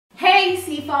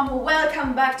fam,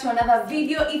 welcome back to another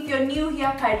video. If you're new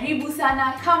here, karibu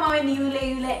sana. Kama we ni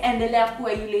yule endelea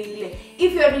kuwa yule.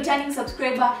 If you're a returning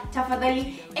subscriber,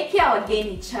 tafadhali ekea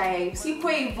wageni chai.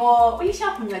 Usikwe hivyo,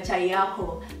 ulishakunywa chai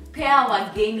yako. Pea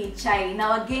wageni chai. Na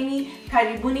wageni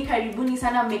karibuni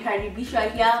sana, mmekaribishwa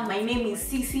here. My name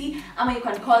is Sisi, ama you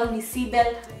can call me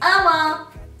Sibel, ama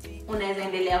unaweza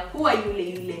endelea kuwa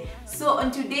yule. So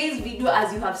on today's video,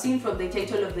 as you have seen from the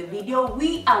title of the video,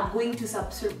 we are going to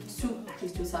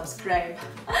subscribe.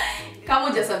 Come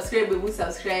on, just subscribe, we will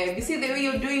subscribe. You see the way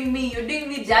you're doing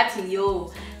me dirty,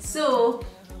 yo. So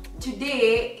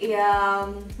today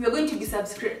we're going to be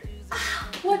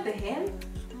what the hell?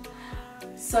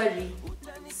 Sorry.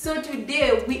 So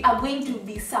today we are going to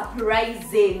be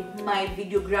surprising my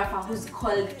videographer, who's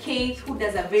called Kate, who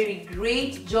does a very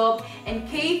great job. And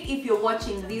Kate, if you're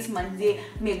watching this, manze,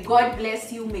 may God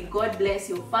bless you, may God bless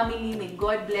your family, may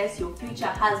God bless your future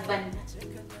husband.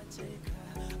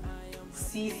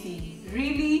 Sisi,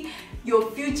 really,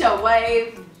 your future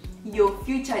wife, your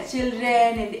future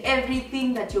children, and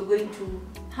everything that you're going to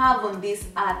have on this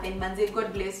earth. And manze,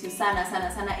 God bless you sana.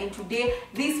 And today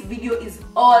this video is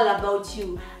all about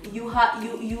you. You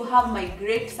have my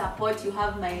great support. You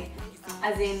have my,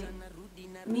 as in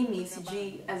mimi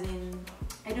sijui, as in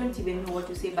I don't even know what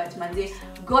to say, but manze,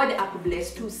 God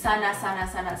bless you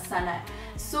sana.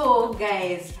 So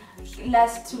guys,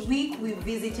 last week we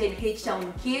visited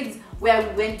H-Town Kids, where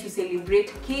we went to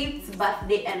celebrate Kate's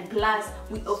birthday, and plus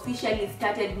we officially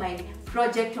started my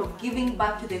project of giving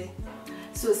back to the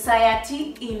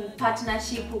society in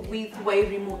partnership with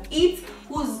Wairimo Eats,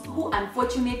 who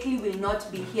unfortunately will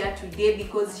not be here today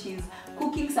because she's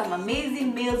cooking some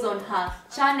amazing meals on her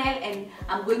channel, and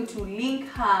I'm going to link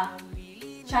her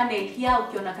channel here.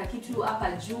 Ukiona kakitu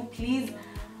hapa juu, please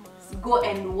go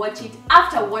and watch it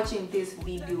after watching this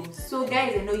video. So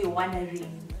guys, I know you're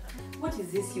wondering, what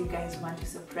is this you guys want to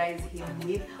surprise him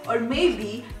with? Or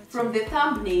maybe from the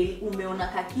thumbnail umeona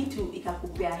kakitu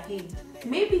ikakupea hint.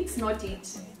 Maybe it's not it.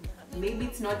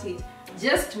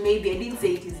 Just maybe. I didn't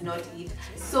say it is not it.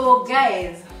 So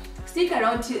guys, stick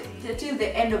around till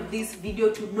the end of this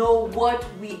video to know what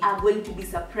we are going to be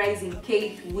surprising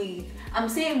Kate with. I'm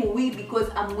saying we because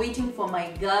I'm waiting for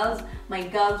my girls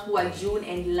who are June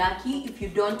and Lucky. If you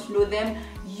don't know them,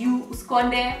 you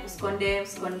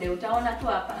uskonde utaona tu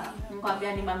hapa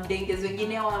mkwambia ni mamdengezi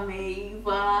wengine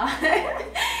wameiva.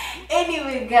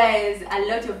 Anyway guys, a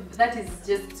lot of that is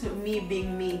just me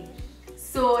being me.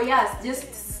 So yes,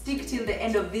 just stick till the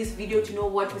end of this video to know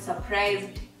what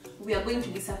we are going to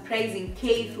be surprising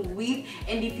Kate with.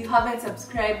 And if you haven't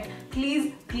subscribed,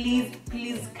 please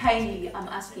kindly, I'm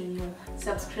asking you,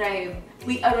 subscribe.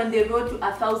 We are on the road to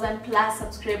 1,000+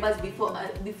 subscribers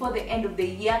before the end of the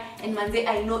year, and manze,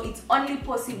 I know it's only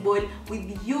possible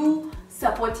with you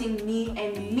supporting me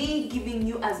and me giving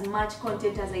you as much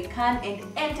content as I can, and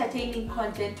entertaining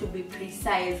content to be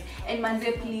precise. And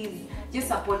manze, please just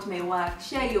support my work.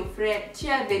 Share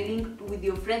the link with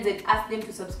your friends and ask them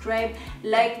to subscribe,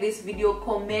 like this video,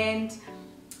 comment.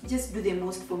 Just do the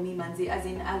most for me, manze, as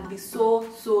in I'll be so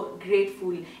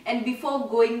grateful. And before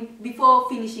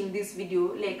finishing this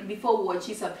video, like before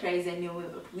watching surprise, and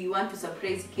we want to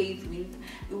surprise Kate with,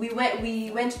 we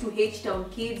went to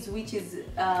H-Town Kids, which is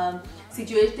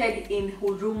situated in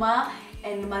Huruma.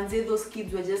 And manze, those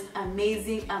kids were just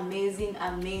amazing. And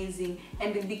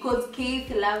because Kate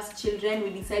loves children,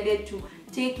 we decided to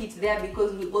take it there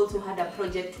because we also had a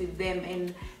project with them.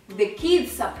 And the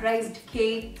kids surprised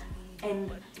Kate,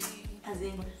 and as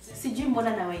in sijui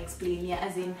mbona na explain here,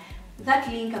 as in that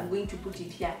link I'm going to put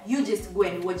it here. You just go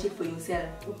and watch it for yourself.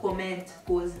 Comment,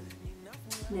 cause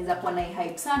naweza kuwa na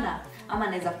hype sana ama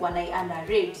naweza kuwa na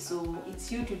underrate, so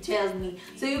it's you to tell me.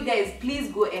 So you guys,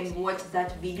 please go and watch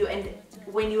that video, and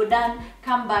when you're done,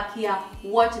 come back here,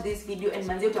 watch this video, and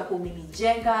manze utakuwa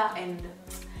umenijenga. And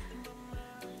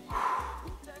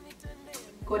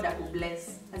God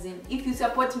bless. As in, if you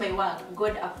support my work,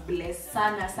 God bless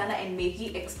sana, and may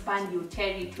He expand your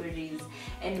territories.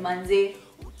 And manze,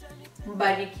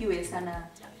 mbarikiwe sana.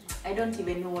 I don't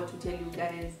even know what to tell you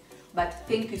guys, but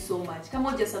thank you so much. Come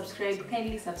on, just subscribe.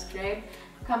 Kindly subscribe.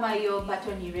 Kama your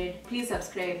button is red, please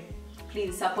subscribe.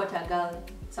 Please support a girl,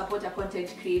 support a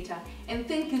content creator. And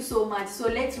thank you so much. So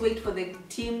let's wait for the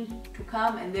team to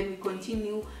come, and then we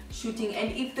continue shooting.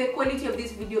 And if the quality of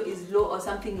this video is low or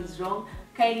something is wrong,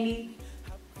 kindly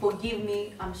forgive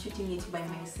me. I'm shooting it by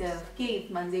myself.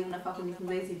 Kate, manze, unafaa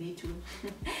kunifunza hizi vitu.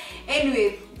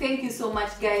 Anyway, thank you so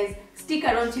much guys. Stick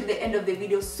around till the end of the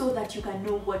video so that you can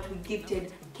know what we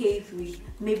gifted Kate with.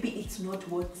 Maybe it's not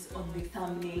what's on the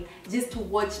thumbnail. Just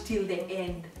watch till the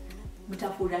end.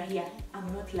 mtafurahia.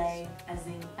 I'm not lying, as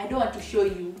in I don't want to show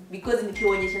you because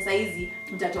nikionyesha saizi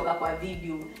mtatoka kwa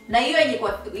video. Na hiyo yenye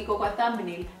iko kwa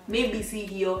thumbnail, maybe si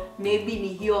hiyo, maybe ni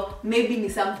hiyo, maybe ni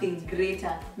something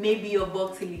greater, maybe your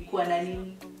box ilikuwa na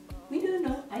nini. We don't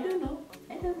know. I don't know.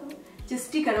 Just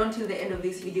stick around till the end of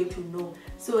this video to know.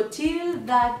 So till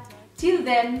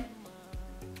then,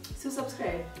 so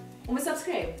subscribe.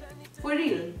 Subscribe for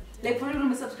real, like for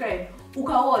real. Subscribe.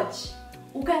 Uka watch,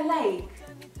 uka like,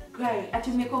 cry,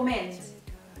 atume comment.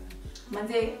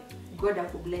 Manze, God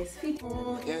aku bless.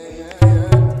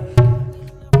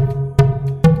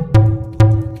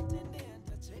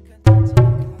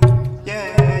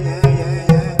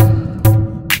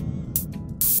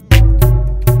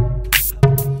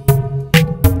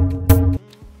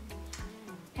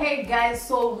 Hey guys,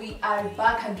 so we are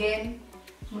back again.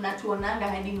 Mnatuonanga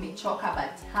hadi mmechoka,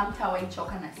 but hamtawahi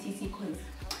choka na sisi cause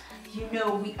you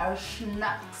know we are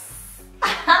snacks.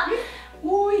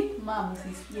 Ui, mom,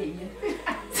 sisi.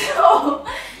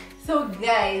 So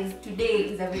guys,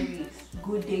 today is a very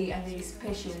good day, a very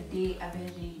special day, a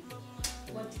very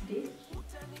what day?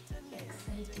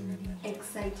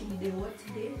 Exciting day. What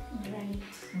day?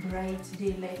 Bright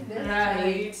day, like that.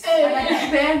 Right.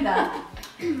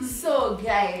 So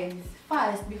guys,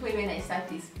 first, before even I start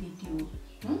this video,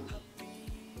 I'm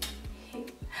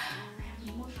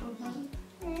emotional.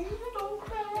 Don't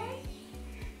cry.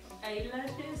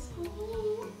 Eyelashes.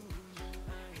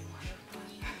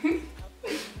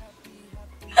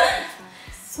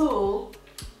 So,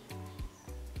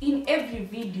 in every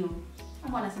video,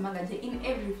 I'm gonna say, in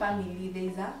every family,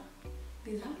 there's a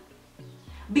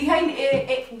behind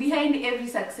every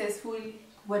successful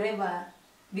whatever,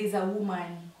 there's a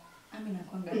woman.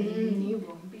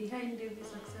 Behind every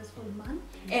successful man.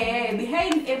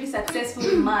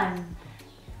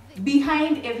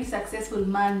 Behind every successful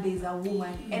man, there's a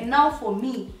woman. And now for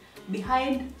me,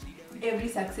 behind every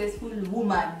successful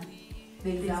woman,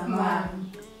 there's a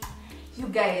man. You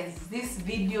guys, these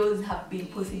videos have been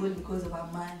possible because of a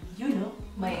man. You know,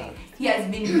 he has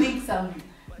been doing some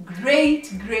great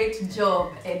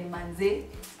job, and manze,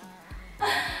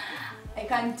 I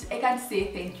can't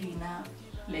say thank you enough.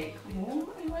 Like, oh,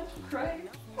 I want to cry.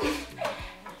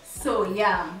 So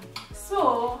yeah,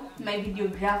 so my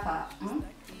videographer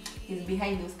is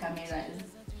behind those cameras.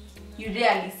 You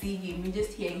rarely see him, you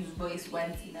just hear his voice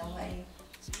once in a while.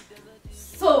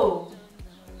 So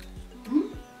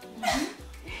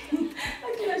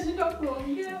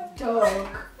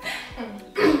talk.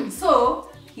 So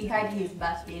he had his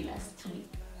birthday last week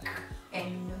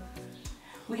and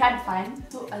we had fun.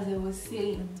 So as I was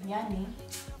saying, yani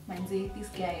manze, this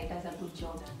guy does a good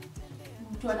job.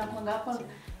 Mtu anakwanga hapa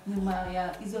nyuma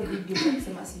ya hizo video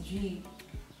kusema sijui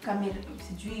kamera,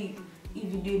 sijui hii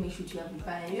video imeshutiwa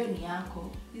vibaya, hiyo ni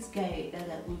yako. This guy does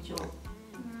a good job.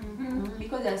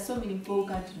 Because there are so many people who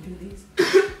can't do this.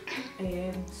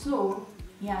 So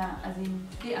yeah, as in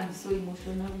today I'm so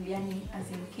emotional, yani, as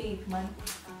in Kate, man.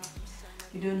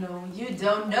 You don't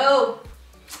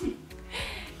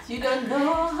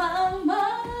know how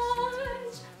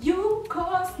much you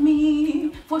cost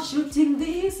me for shooting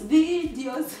these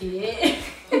videos. Yeah.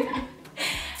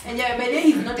 And yeah, but then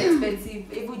he's not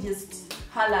expensive. If we just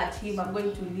holler at him, I'm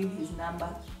going to leave his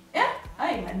number. Yeah,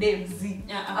 I'm a DMZ.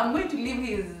 I'm going to leave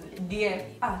his DM.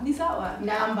 This our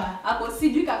number. Ako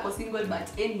single,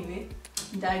 but anyway,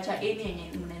 ndacha any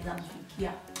yenye mnaweza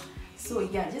mfikia. So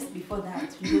yeah, just before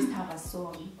that, we just have a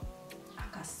song.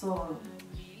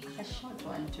 A short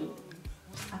one too.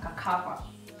 A cover.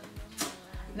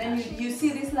 Then you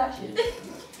see these lashes.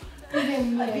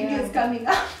 My video is coming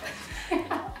up.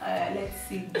 Let's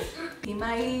see. Ni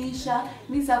maisha,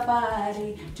 ni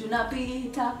safari,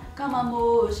 tunapita kama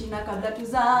moshi, na kabla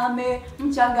tuzame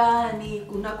mchangani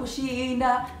kuna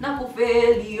kushinda na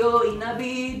kufeli.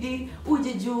 Inabidi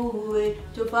ujijue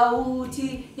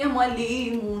tofauti ya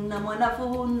mwalimu na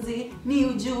mwanafunzi ni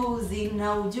ujuzi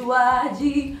na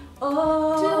ujuaji. Do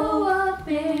what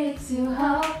makes you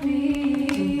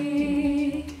happy.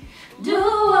 Do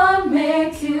what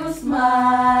makes you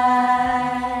smile.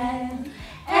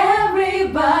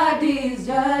 Everybody's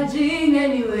judging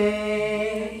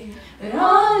anyway. We're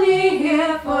only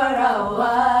here for a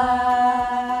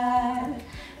while.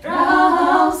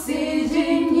 Rahau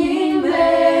sijinyime.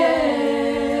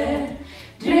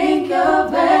 Drink your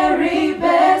very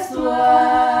best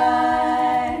wine.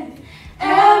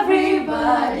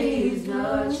 Everybody's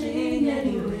judging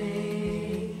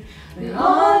anyway. We're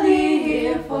only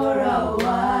here for a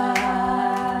while.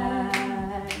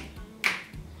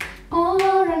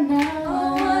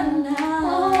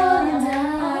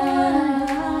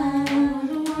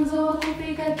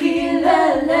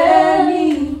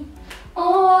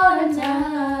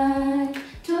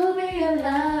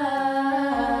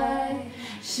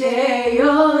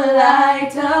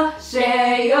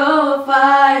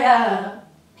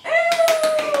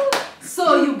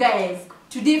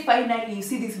 today finally you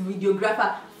see this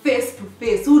videographer face to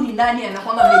face. Who ni nani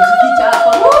anakwanga amejificha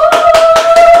hapa?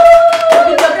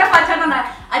 Videographer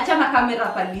achana kamera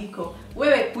paliko.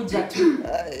 Wewe kuja tu.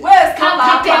 Wewe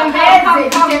kama come.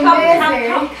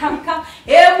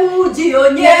 Hebu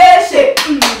jionyeshe.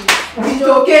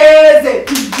 Jitokeze.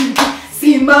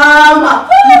 Simama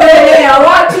mbele ya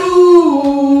watu.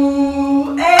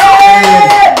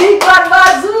 Big bad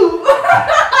bazoo.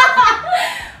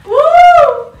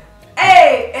 Woo!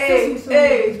 Hey.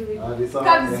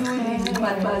 Kabzuli big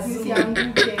bad bazoo.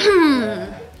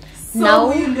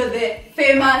 So you know the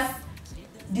famous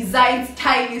design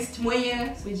stylist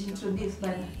mwenye introduce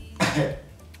bana.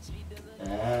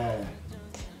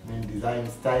 Design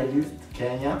stylist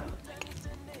Kenya.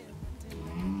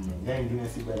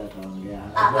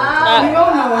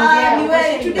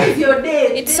 Today's your day.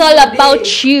 It's all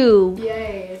about you.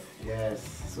 Yes.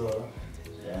 So,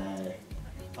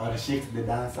 our Shakes the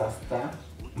dancer star.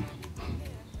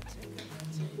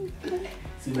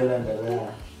 Today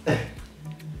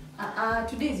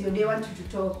is your day. I want you to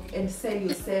talk and sell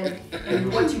yourself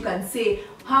and what you can say.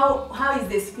 How is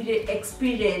the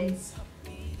experience?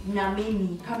 Na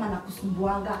mimi kama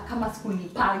nakusumbuanga, kama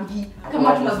sikulipangi,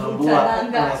 kama tunavurutana.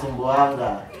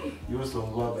 Nasumbuanga. You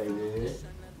sumbua by the way.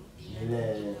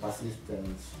 Ile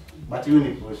persistence. But you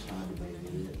need push hard by the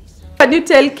way. Can you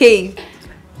tell Kate?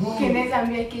 Keneza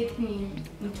ambia Kate ni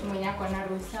mtu mwenye ako na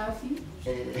roho safi.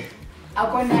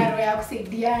 Ako na roho ya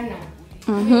kusaidiana.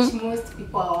 Which most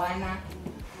people hawana.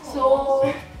 So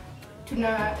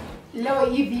leo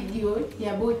hii video ni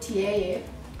about yeye.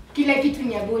 Kila kitu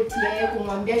ni about yeye,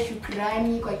 kumwambia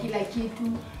shukrani kwa kila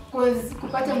kitu. Cause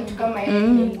kupata mtu kama yeye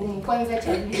ni ngumu. Kwanza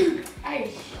challenge.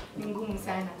 Ni ngumu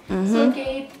sana. So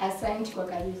Kate, asante kwa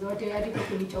kazi zote, hadi kwa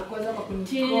kunichokoza, kwa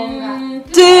kunikonga.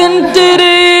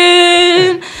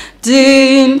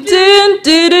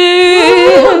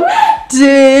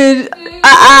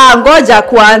 Ngoja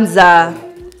kwanza.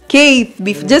 Kate,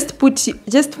 just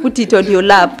put it on your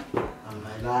lap. On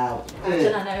my lap.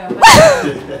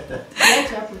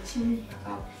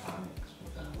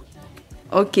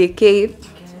 Okay, Kate.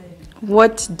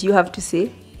 What do you have to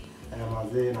say?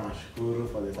 Nashukuru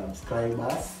for the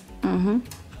subscribers.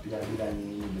 Bila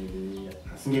nini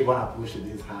singekuwa na push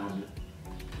this hard.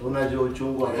 Unajua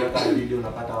uchungu wa kuweka video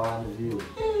unapata 1 view.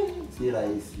 Si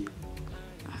rahisi.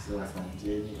 So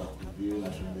asanteni kwa view na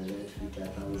tuendelee kufika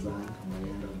 1000 by the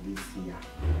end of this year.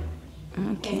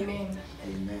 Okay.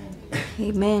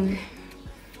 Amen.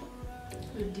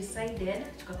 We've decided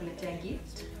tukakuletea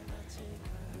gift.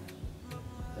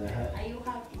 Are you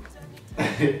happy?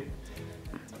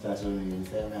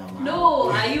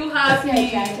 No, are you happy?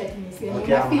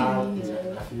 Okay, I'm happy. I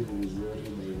feel vizuri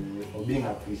for being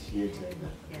appreciated.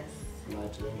 Yes.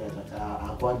 Watu wengi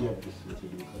hawakuagi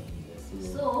appreciated.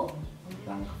 So,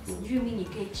 thankful. sijui mimi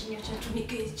nikae chini, acha tu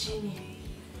nikae chini.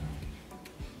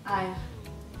 Aya.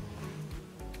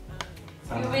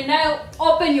 You may now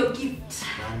open your gift.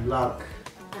 Unlock.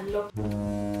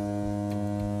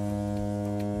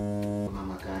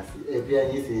 Pia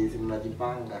nyinyi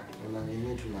mnajipanga na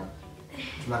nini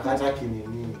tunakata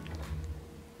kinini.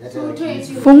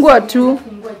 Fungua tu.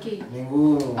 Ni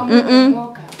ngumu.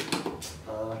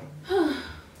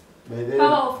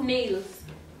 Power of nails.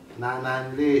 Na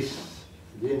unleash.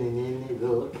 Nini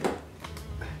though.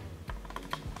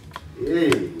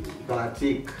 Kuna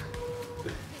tick.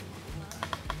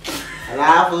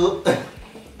 Alafu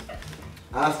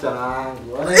Asta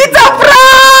wangu. It's a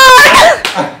prank!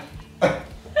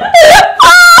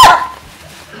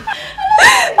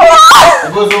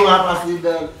 Gozo hapa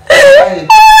sida.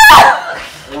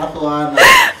 Alafu wana.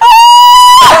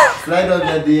 Slide on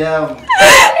the DM.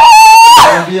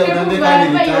 Unaambia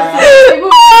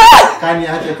kani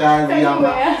ache kazi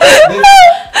hapa. This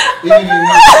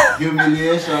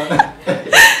humiliation.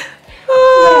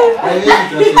 I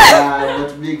really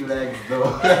got big legs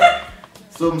though.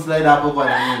 So slide hapo kwa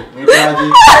nini?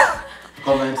 Nitaje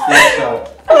comment section.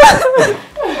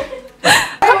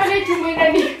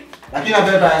 Lakini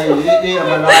napenda hii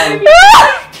abalao.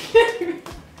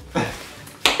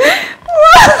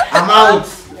 I'm out.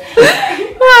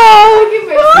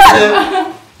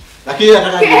 Lakini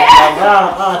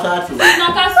nataka tatu.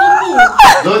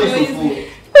 Doni supu.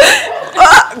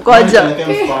 Ngoja.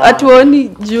 Atuoni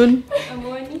June.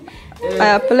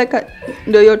 Aya peleka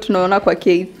ndio hiyo tunaona kwa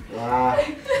Kate.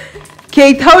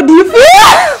 Kate, how do you feel?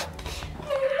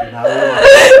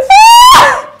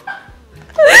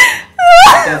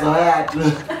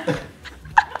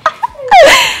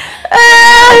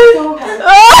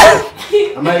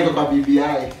 Ama iko kwa BBI.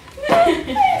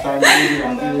 Asante.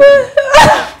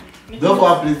 Don't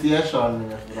for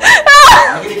appreciation.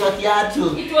 Lakini kwa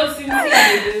kiatu. It was sincere.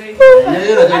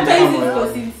 Hata hizi ziko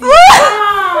sincere.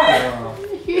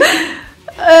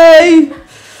 Hey.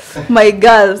 My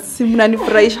girls,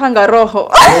 mnanifurahishanga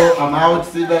roho. I'm out,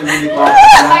 Sida, nilikuwa.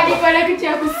 Niko na kitu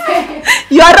ya kusema.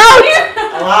 You are out.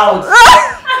 I'm out.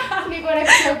 Niko na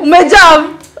kitu ya kusema.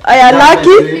 Umejam. Aya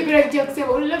lucky. Niko na kitu ya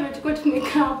kusema. Ule mtuko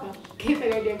tumekaa hapa. Kisa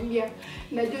ngadiambia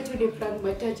najua tu ni prank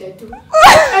batacha tu.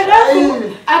 Alafu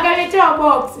akaletea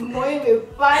box moyo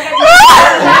imepanda.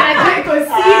 Na niko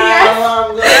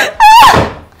serious.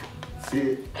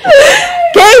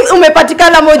 Kate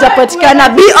umepatikana moja patikana,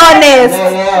 be honest.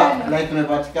 Like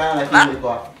tumepatikana lakini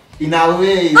ilikuwa in a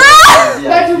way.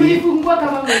 Watu mlifungua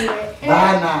kama mwenyewe.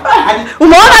 Bana.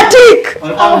 Umeona tick?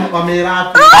 Walikuwa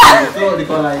wamerap. So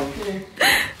niko like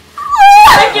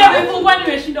Lakini amefungwa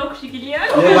nimeshindwa kushikilia.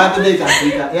 yeah, birthday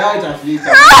itafika. Yao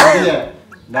itafika. Ndio.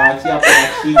 Naachia kwa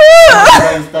chick.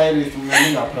 Style is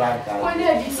mwenyewe prank.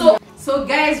 So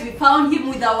guys, we found him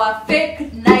with our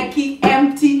fake Nike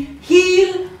empty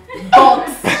heel box.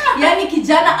 Yani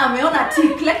kijana ameona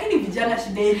tick, lakini vijana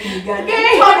shida yenu ni gani?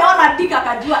 Mtu ameona tick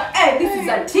akajua, this is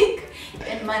a tick.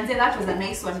 And manze, that was a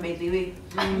nice one by the way.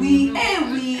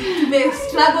 We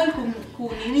struggled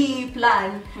kunini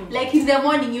plan. Like in the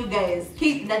morning, you guys,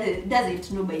 Kate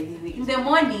doesn't know by the way. In the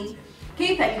morning,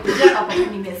 Kate alikuja hapa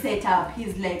nime set up.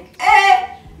 He's like,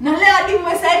 na leo hadi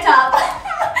mwe set up.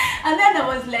 And then I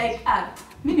was like,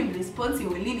 mimi ni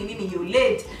responsible, nini you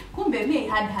late. Kumbe me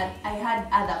I had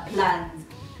other plans.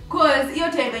 Cause hiyo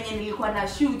time when nilikuwa na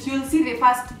shoot, you'll see the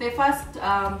first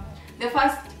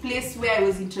place where I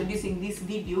was introducing this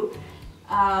video,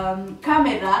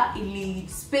 camera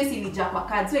space ilija kwa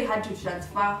card, so I had to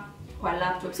transfer kwa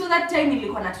laptop. So that time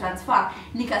nilikuwa na transfer,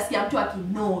 nikasikia mtu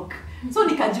akinock. So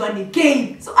nikajua ni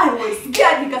Kate. So I was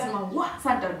scared, nikasema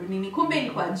santa nini, kumbe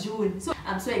ilikuwa June. So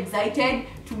I'm so excited,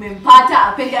 tumempata,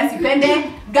 apende asipende,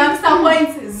 gangster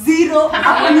points 0,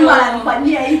 hakuna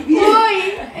anifanyia hivi.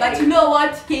 But you know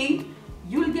what, Kate?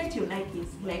 You'll get your Nikes,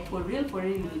 like for real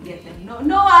you'll get them.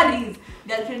 No worries.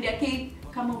 Girlfriend ya Kate,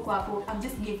 kama uko hapo, I'm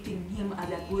just gifting him as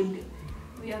a good,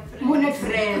 we are friends. Muna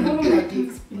friend. Muna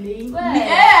explain.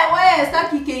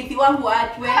 Saki Kate wangu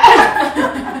atwe.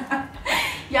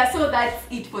 Yeah, so that's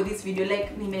it for this video.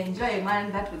 Like, enjoy,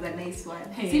 man. That was a nice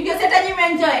one. Hey.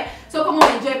 Enjoy. So come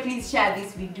on, enjoy. Please share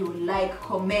this video, like,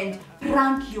 comment,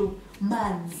 prank your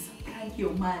mans.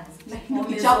 Like,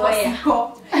 nikichapa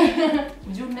siko.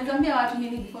 June, nazambia watu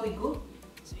nini before we go?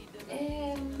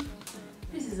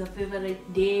 This is a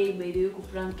favorite day by the way ku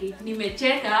prank it.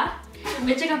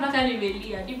 Nimecheka mpaka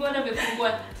nimelia. Nimeona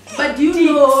amefungwa. But do you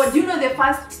know the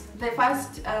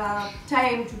first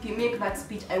time to make that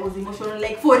speech I was emotional,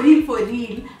 like for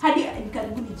real. Hadi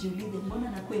nikaribu nijiulize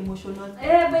mbona nakuwa emotional.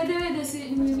 By the way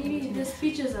the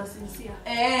speeches are sincere.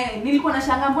 Nilikuwa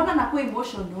nashangaa mbona nakuwa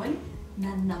emotional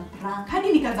na prank.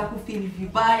 Hadi nikaanza kufeel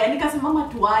vibaya. Nikasema mama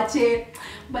tuache.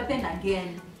 But then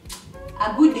again,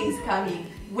 a good day is coming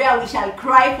where we shall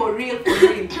cry for real.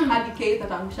 Hadi Kate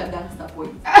atamusha gangster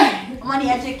point. Mama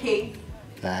niache Kate.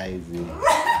 Guys.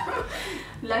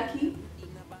 Lucky.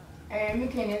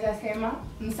 Mimi naweza sema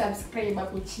msubscribe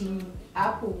hapo chini.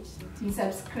 Hapo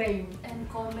msubscribe and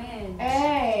comment.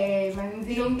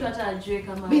 Manzi mtu atajue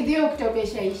kama video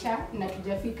kutopesha isha na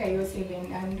tujafika hiyo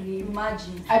 700.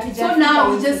 Imagine. So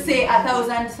now we just say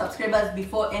 1,000 subscribers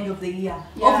before end of the year.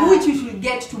 Yeah. Of which you should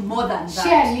get to more than that.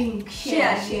 Share link.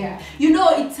 You know,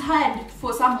 it's hard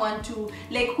for someone to,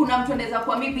 like, kuna mtu anaweza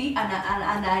kwa maybe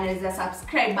anaweza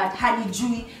subscribe but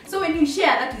hanijui. So when you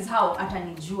share, that is how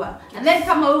atanijua. And then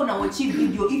kama wewe unawatch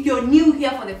video, if you're new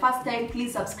here for the first time,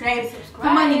 please subscribe.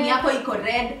 Kama nini yako iko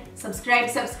red,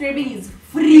 subscribing is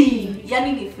free.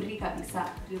 Yani ni free kabisa.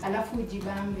 Alafu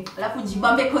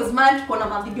jibambe cause man tuko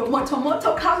na video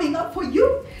moto coming up for you.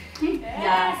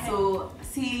 Yeah, so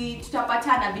si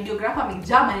tutapatana videographer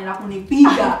mjama na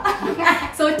kunipiga.